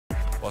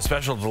Well, a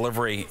special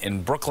delivery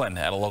in Brooklyn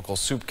at a local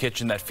soup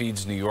kitchen that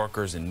feeds New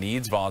Yorkers in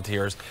need.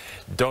 Volunteers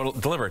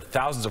delivered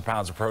thousands of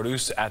pounds of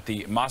produce at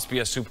the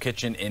Masbia soup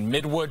kitchen in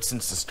Midwood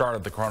since the start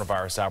of the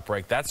coronavirus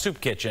outbreak. That soup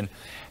kitchen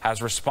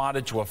has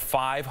responded to a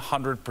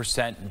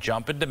 500%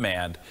 jump in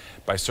demand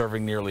by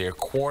serving nearly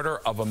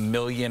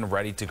 250,000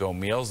 ready-to-go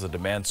meals. The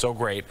demand so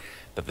great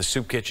that the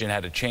soup kitchen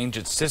had to change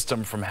its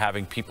system from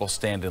having people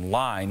stand in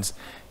lines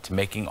to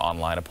making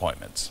online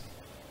appointments.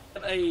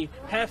 A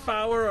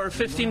half-hour or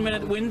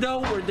 15-minute window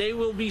where they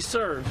will be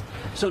served.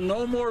 So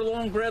no more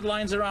long bread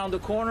lines around the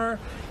corner.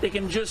 They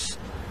can just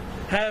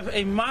have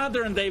a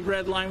modern-day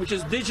bread line, which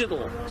is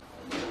digital.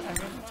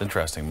 It's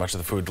interesting. Much of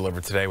the food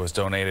delivered today was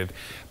donated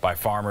by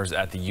farmers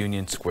at the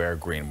Union Square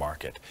Green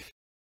Market.